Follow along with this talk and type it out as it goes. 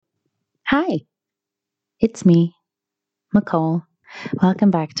Hi, it's me, Nicole.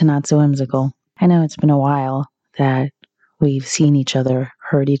 Welcome back to Not So Whimsical. I know it's been a while that we've seen each other,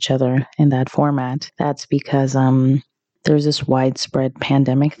 heard each other in that format. That's because there's this widespread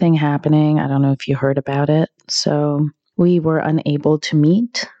pandemic thing happening. I don't know if you heard about it. So we were unable to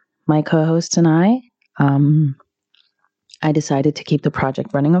meet, my co-host and I. I decided to keep the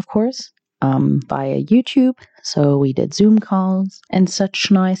project running, of course, via YouTube. So we did Zoom calls and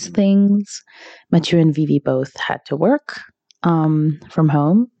such nice things. Mathieu and Vivi both had to work from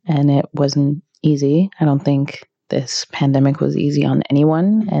home, and it wasn't easy. I don't think this pandemic was easy on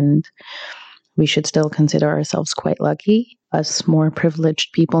anyone, and we should still consider ourselves quite lucky. Us more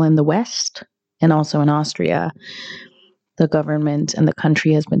privileged people in the West and also in Austria, the government and the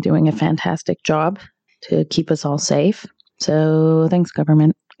country has been doing a fantastic job to keep us all safe. So thanks,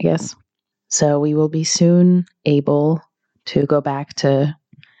 government, I guess. So we will be soon able to go back to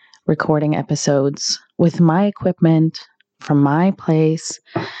recording episodes with my equipment from my place.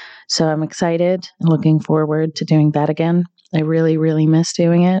 So I'm excited and looking forward to doing that again. I really, really miss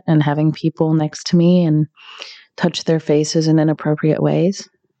doing it and having people next to me and touch their faces in inappropriate ways.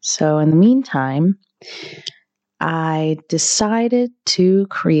 So in the meantime, I decided to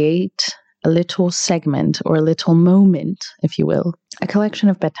create a little segment or a little moment, if you will, a collection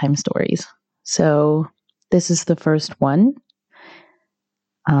of bedtime stories. So this is the first one.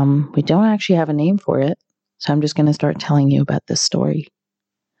 We don't actually have a name for it, so I'm just going to start telling you about this story.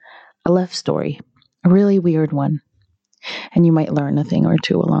 A love story, a really weird one, and you might learn a thing or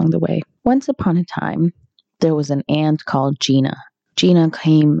two along the way. Once upon a time, there was an ant called Gina. Gina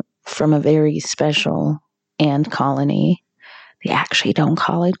came from a very special ant colony. They actually don't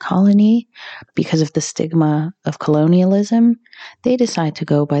call it colony because of the stigma of colonialism. They decide to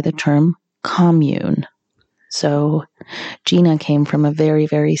go by the term commune. So Gina came from a very,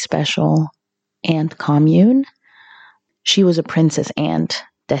 very special ant commune. She was a princess ant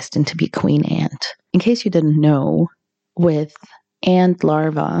destined to be queen ant. In case you didn't know, with ant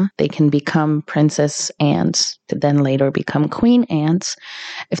larvae, they can become princess ants to then later become queen ants.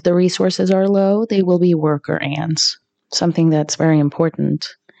 If the resources are low, they will be worker ants. Something that's very important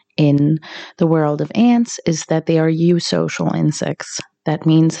in the world of ants is that they are eusocial insects. That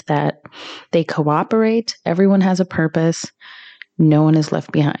means that they cooperate, everyone has a purpose, no one is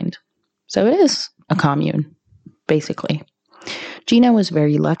left behind. So it is a commune, basically. Gina was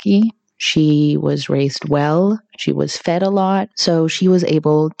very lucky. She was raised well. She was fed a lot. So she was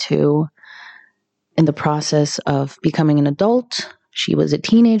able to, in the process of becoming an adult, she was a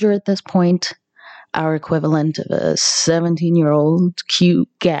teenager at this point, our equivalent of a 17-year-old cute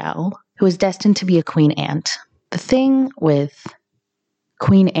gal who was destined to be a queen ant. The thing with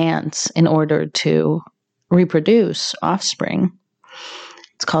queen ants, in order to reproduce offspring,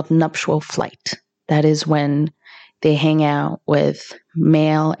 it's called nuptial flight. That is when they hang out with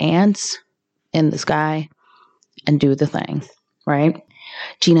male ants in the sky and do the thing, right?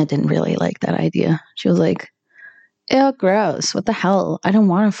 Gina didn't really like that idea. She was like, ew, gross. What the hell? I don't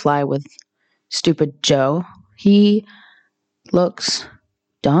want to fly with stupid Joe. He looks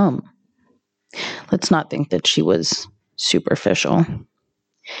dumb. Let's not think that she was superficial.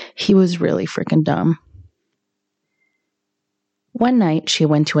 He was really freaking dumb. One night she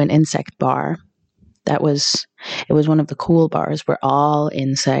went to an insect bar. It was one of the cool bars where all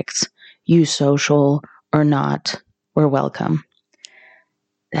insects, eusocial or not, were welcome.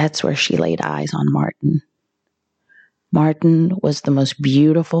 That's where she laid eyes on Martin. Martin was the most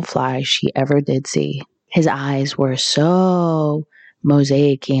beautiful fly she ever did see. His eyes were so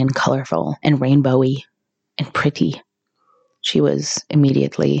mosaic-y and colorful and rainbowy and pretty. She was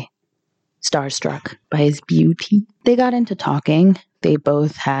immediately starstruck by his beauty. They got into talking. They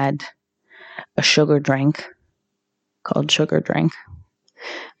both had a sugar drink called Sugar Drink.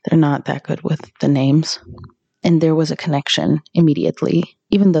 They're not that good with the names. And there was a connection immediately.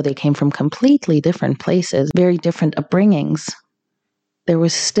 Even though they came from completely different places, very different upbringings, there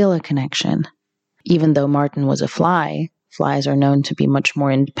was still a connection. Even though Martin was a fly, flies are known to be much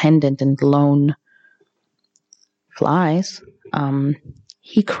more independent and lone flies.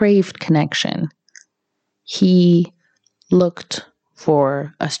 He craved connection. He looked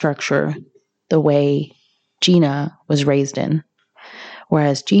for a structure the way Gina was raised in,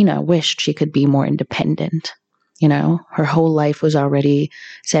 whereas Gina wished she could be more independent. You know, her whole life was already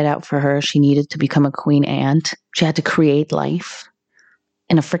set out for her. She needed to become a queen ant. She had to create life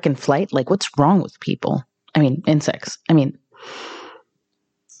in a freaking flight. Like, what's wrong with people? I mean, insects. I mean,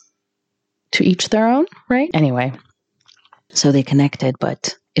 to each their own, right? Anyway, so they connected,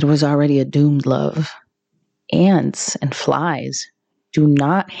 but it was already a doomed love. Ants and flies do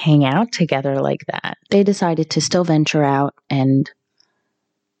not hang out together like that. They decided to still venture out and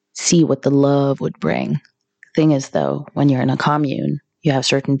see what the love would bring. Thing is, though, when you're in a commune, you have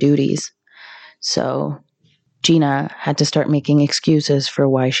certain duties. So Gina had to start making excuses for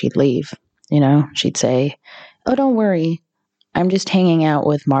why she'd leave. She'd say, "Oh, don't worry. I'm just hanging out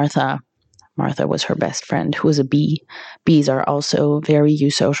with Martha." Martha was her best friend, who was a bee. Bees are also very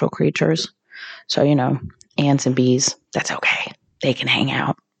eusocial creatures. So, ants and bees, that's okay. They can hang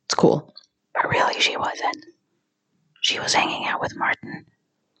out. It's cool. But really, she wasn't. She was hanging out with Martin,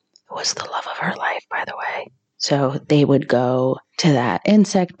 who was the love of her life, by the way. So they would go to that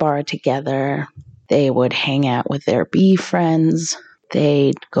insect bar together. They would hang out with their bee friends.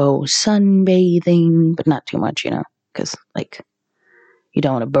 They'd go sunbathing, but not too much, because, you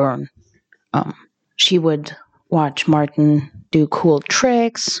don't want to burn. She would watch Martin do cool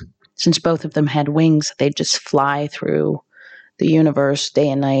tricks. Since both of them had wings, they'd just fly through the universe day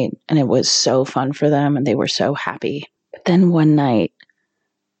and night, and it was so fun for them, and they were so happy. But then one night,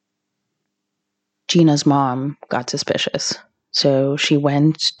 Gina's mom got suspicious. So she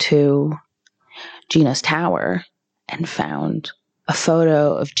went to Gina's tower and found a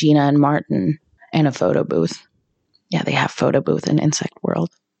photo of Gina and Martin in a photo booth. Yeah, they have photo booth in Insect World.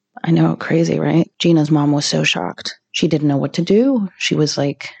 I know, crazy, right? Gina's mom was so shocked. She didn't know what to do. She was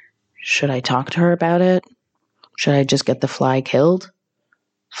like, should I talk to her about it? Should I just get the fly killed?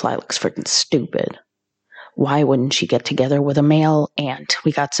 Fly looks freaking stupid. Why wouldn't she get together with a male ant?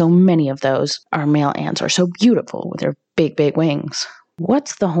 We got so many of those. Our male ants are so beautiful with their big, big wings.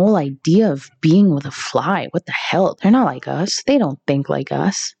 What's the whole idea of being with a fly? What the hell? They're not like us. They don't think like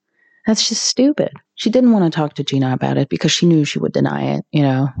us. That's just stupid. She didn't want to talk to Gina about it because she knew she would deny it,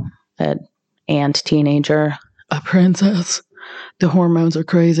 that ant teenager, a princess. The hormones are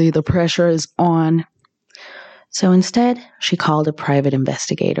crazy. The pressure is on. So instead, she called a private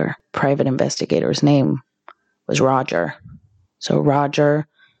investigator. Private investigator's name was Roger. So Roger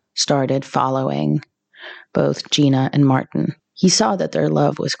started following both Gina and Martin. He saw that their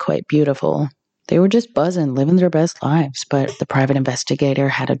love was quite beautiful. They were just buzzing, living their best lives, but the private investigator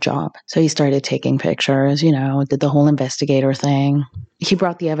had a job. So he started taking pictures, did the whole investigator thing. He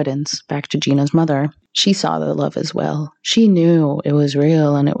brought the evidence back to Gina's mother. She saw the love as well. She knew it was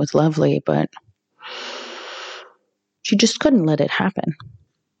real and it was lovely, but she just couldn't let it happen.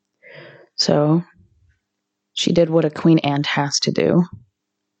 So she did what a queen ant has to do.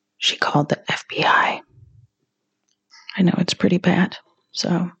 She called the FBI. I know it's pretty bad.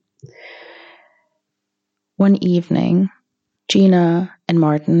 So one evening, Gina and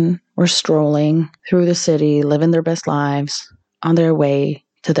Martin were strolling through the city, living their best lives, on their way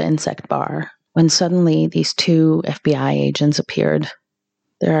to the insect bar, when suddenly these two FBI agents appeared.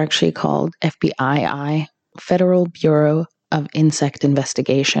 They're actually called FBI, Federal Bureau of Insect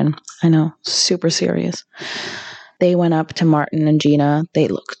Investigation. I know, super serious. They went up to Martin and Gina. They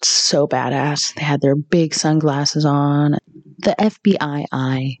looked so badass. They had their big sunglasses on. The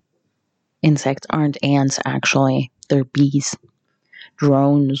FBI insects aren't ants, actually. They're bees.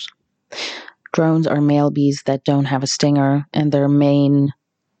 Drones. Drones are male bees that don't have a stinger, and their main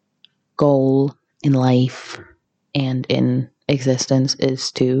goal in life and in existence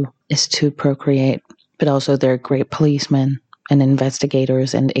is to procreate. But also they're great policemen and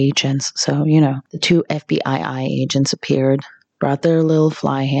investigators and agents. So, the two FBI agents appeared, brought their little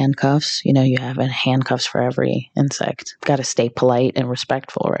fly handcuffs. You have handcuffs for every insect. Got to stay polite and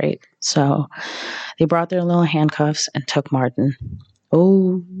respectful, right? So they brought their little handcuffs and took Martin.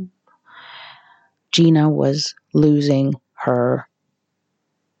 Oh, Gina was losing her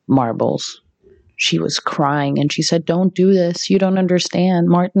marbles. She was crying and she said, "Don't do this. You don't understand.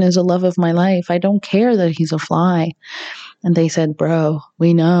 Martin is the love of my life. I don't care that he's a fly." And they said, "Bro,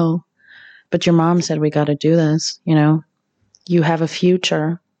 we know. But your mom said we got to do this, You have a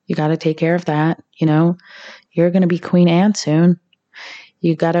future. You got to take care of that, You're going to be queen ant soon.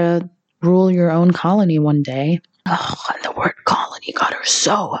 You got to rule your own colony one day." Oh, and the word colony got her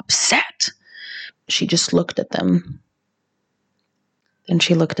so upset. She just looked at them. Then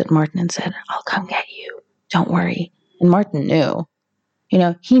she looked at Martin and said, "I'll come get you. Don't worry." And Martin knew.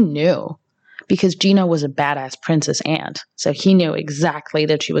 He knew. Because Gina was a badass princess ant. So he knew exactly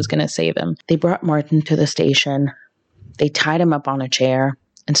that she was going to save him. They brought Martin to the station. They tied him up on a chair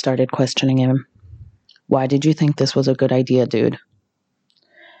and started questioning him. "Why did you think this was a good idea, dude?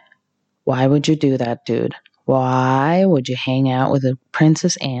 Why would you do that, dude? Why would you hang out with a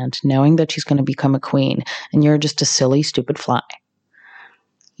princess ant knowing that she's going to become a queen and you're just a silly, stupid fly?"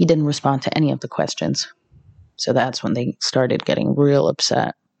 He didn't respond to any of the questions. So that's when they started getting real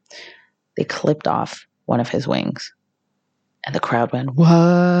upset. They clipped off one of his wings. And the crowd went,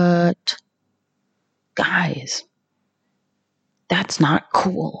 "What? Guys, that's not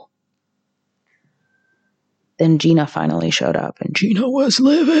cool." Then Gina finally showed up, and Gina was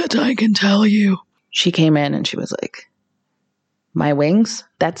livid, I can tell you. She came in and she was like, "My wings?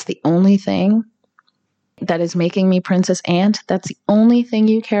 That's the only thing that is making me Princess Ant? That's the only thing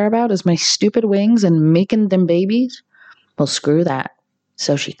you care about is my stupid wings and making them babies? Well, screw that."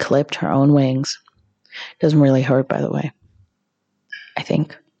 So she clipped her own wings. Doesn't really hurt, by the way. I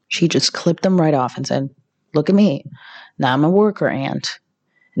think. She just clipped them right off and said, "Look at me. Now I'm a worker ant.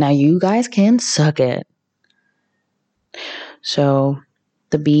 Now you guys can suck it." So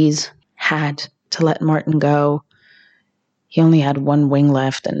the bees had to let Martin go. He only had one wing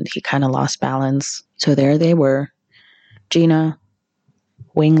left and he kind of lost balance. So there they were. Gina,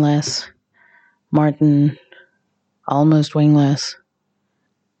 wingless. Martin, almost wingless.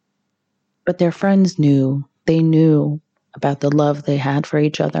 But their friends knew. They knew about the love they had for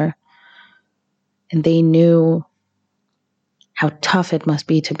each other. And they knew how tough it must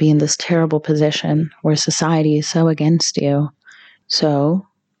be to be in this terrible position where society is so against you. So,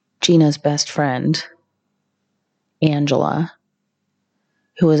 Gina's best friend, Angela,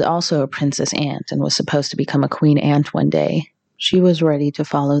 who was also a princess ant and was supposed to become a queen ant one day, she was ready to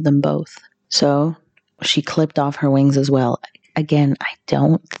follow them both. So, she clipped off her wings as well. Again, I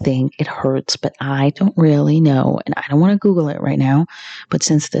don't think it hurts, but I don't really know, and I don't want to Google it right now, but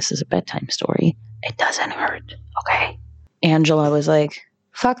since this is a bedtime story, it doesn't hurt, okay? Angela was like,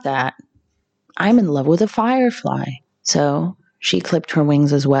 "Fuck that. I'm in love with a firefly." So she clipped her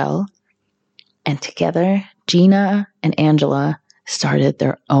wings as well. And together, Gina and Angela started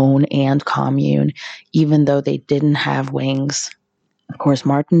their own ant commune, even though they didn't have wings. Of course,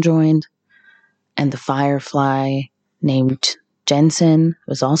 Martin joined, and the firefly named Jensen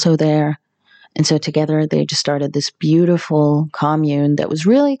was also there. And so together they just started this beautiful commune that was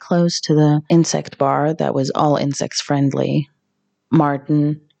really close to the insect bar that was all insects friendly.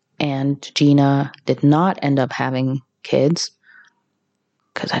 Martin and Gina did not end up having kids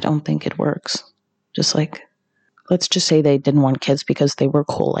because I don't think it works. Just like, let's just say they didn't want kids because they were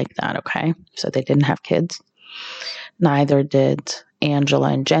cool like that, okay? So they didn't have kids. Neither did Angela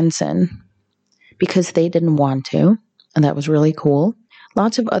and Jensen because they didn't want to, and that was really cool.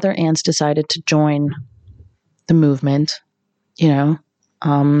 Lots of other ants decided to join the movement,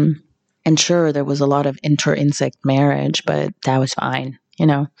 and sure, there was a lot of inter-insect marriage, but that was fine,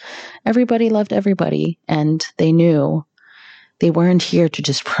 Everybody loved everybody, and they knew they weren't here to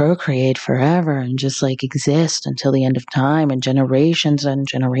just procreate forever and just exist until the end of time and generations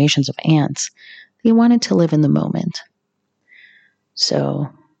of ants. They wanted to live in the moment. So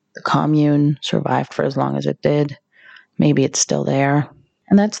the commune survived for as long as it did. Maybe it's still there.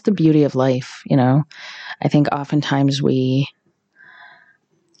 And that's the beauty of life, I think oftentimes we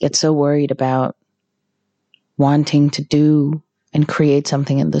get so worried about wanting to do and create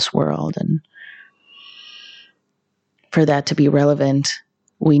something in this world. And for that to be relevant,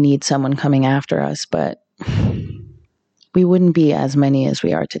 we need someone coming after us. But we wouldn't be as many as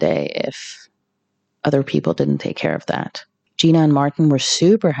we are today if other people didn't take care of that. Gina and Martin were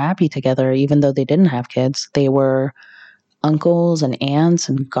super happy together, even though they didn't have kids. They were uncles and aunts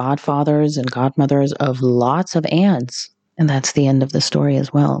and godfathers and godmothers of lots of ants. And that's the end of the story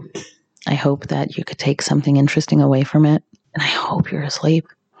as well. I hope that you could take something interesting away from it. And I hope you're asleep.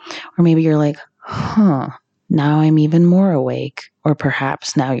 Or maybe you're like, now I'm even more awake. Or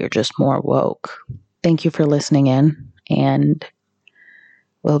perhaps now you're just more woke. Thank you for listening in. And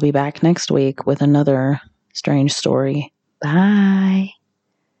we'll be back next week with another strange story. Bye.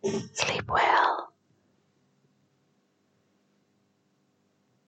 Sleep well.